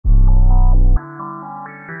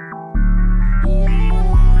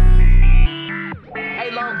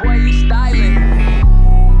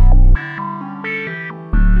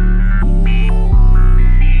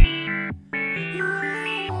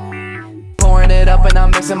and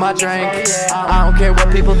I'm mixing my drink. I don't care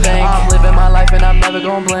what people think. I'm living my life and I'm never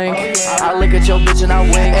gon' blink. I look at your bitch and I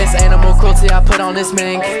wink. It's animal cruelty, I put on this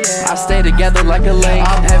mink. I stay together like a link.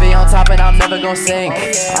 I'm heavy on top and I'm never gon' sink.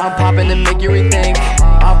 I'm popping to make you rethink.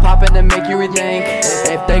 I'm popping to make you rethink.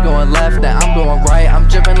 If they going left, then I'm going right. I'm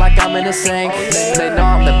dripping like I'm in a sink. They know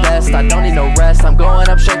I'm the best, I don't need no rest. I'm going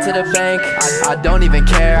up straight to the bank. I don't even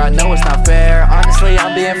care, I know it's not fair. Honestly,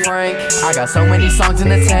 I'm being frank. I got so many songs in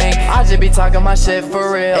the tank. I just be talking my shit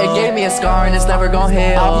for real. It gave me a scar and it's never gon'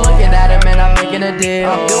 heal. I'm looking at him and I'm making a deal.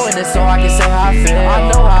 I'm doing this so I can say how I feel.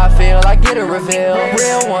 I know how I feel, I get a reveal.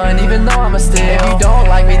 Real one, even though I'm a steal. If you don't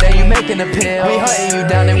like me, then you make an appeal. We hunting you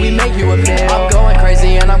down and we make you a meal. I'm going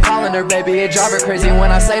crazy and I'm calling her baby. It drive her crazy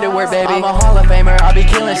when I say to her baby. I'm a Hall of Famer, I be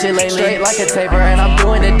killing shit lately. Straight like a taper and I'm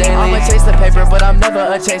doing it daily. I'ma chase the paper but I'm never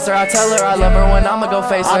a chaser. I tell her I love her when I'ma go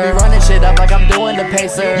face her. I be running shit up like I'm doing the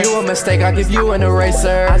pacer. You a mistake, I give you an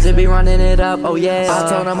eraser. I just be running it up, oh yeah. I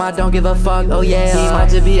told him I don't give a fuck, oh yeah. He might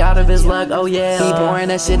just be out of his luck, oh yeah. He pouring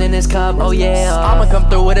that shit in his cup, oh yeah. I'ma come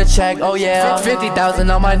through with a check, oh yeah. 50,000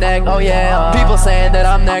 on my neck, oh yeah. People saying that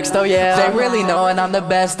I'm next, oh yeah. They really knowing I'm the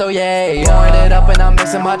best, oh yeah. Pouring it up and I'm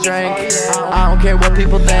mixing my drink. I don't care what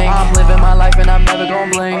people think. I'm living my life and I'm never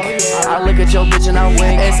gon' blink. I look at your bitch and I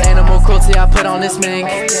wink. It's animal cruelty, I put on this mink.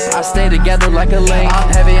 I stay together like a link.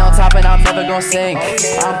 I'm heavy on top and I'm never gon' sink.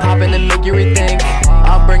 I'm popping to make you rethink.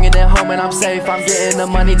 I'm bringing it home and I'm safe. I'm getting the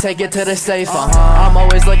money, take it to the safe. I'm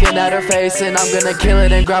always looking at her face and I'm gonna kill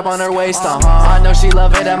it and grab on her waist. I know she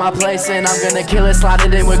love it at my place and I'm gonna kill it, slide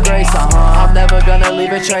it in with grace. I'm never gonna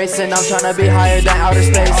leave a trace and I'm tryna be higher than outer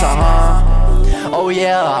space. Oh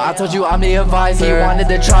yeah, I told you I'm the advisor. He wanted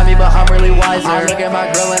to try me, but I'm really wiser. I look at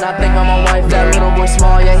my girl and I think I'm a wife. That little boy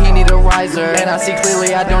small, yeah, he need a riser. And I see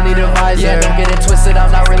clearly I don't need a visor. Yeah, don't get it twisted,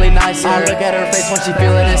 I'm not really nicer. I look at her face when she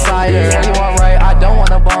feel it inside her. Yeah, you alright, I don't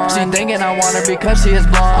wanna bond. She thinking I want her because she is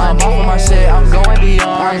blonde. I'm off of my shit, I'm going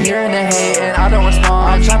beyond. I'm hearing the hate and I don't respond.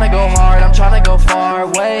 I'm tryna go hard, I'm tryna go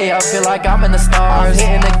far away. I feel like I'm in the stars. I'm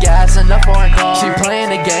hitting the gas in a foreign car. She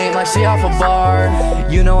playing the game like she off a bar.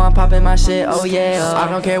 You know I'm popping my shit, oh yeah. I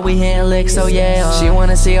don't care, we hitting licks, oh yeah. She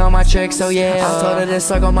wanna see all my tricks, oh yeah. I told her to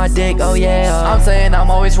suck on my dick, oh yeah. I'm saying I'm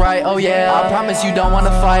always right, oh yeah. I promise you don't wanna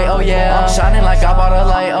fight, oh yeah. I'm shining like I bought a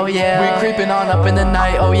light, oh yeah. We creeping on up in the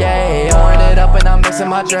night, oh yeah. Pouring it up and I'm mixing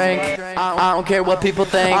my drink. I don't care what people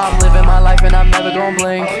think. I'm living my life and I'm never gon'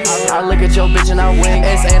 blink. I look at your bitch and I wink.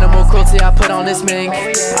 It's animal cruelty, I put on this mink.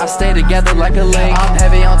 I stay together like a link. I'm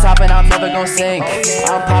heavy on top and I'm never gon' sink.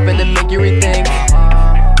 I'm popping to make you rethink.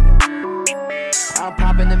 I'm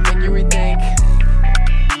popping to make you rethink.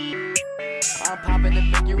 I'm popping to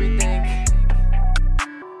make you rethink.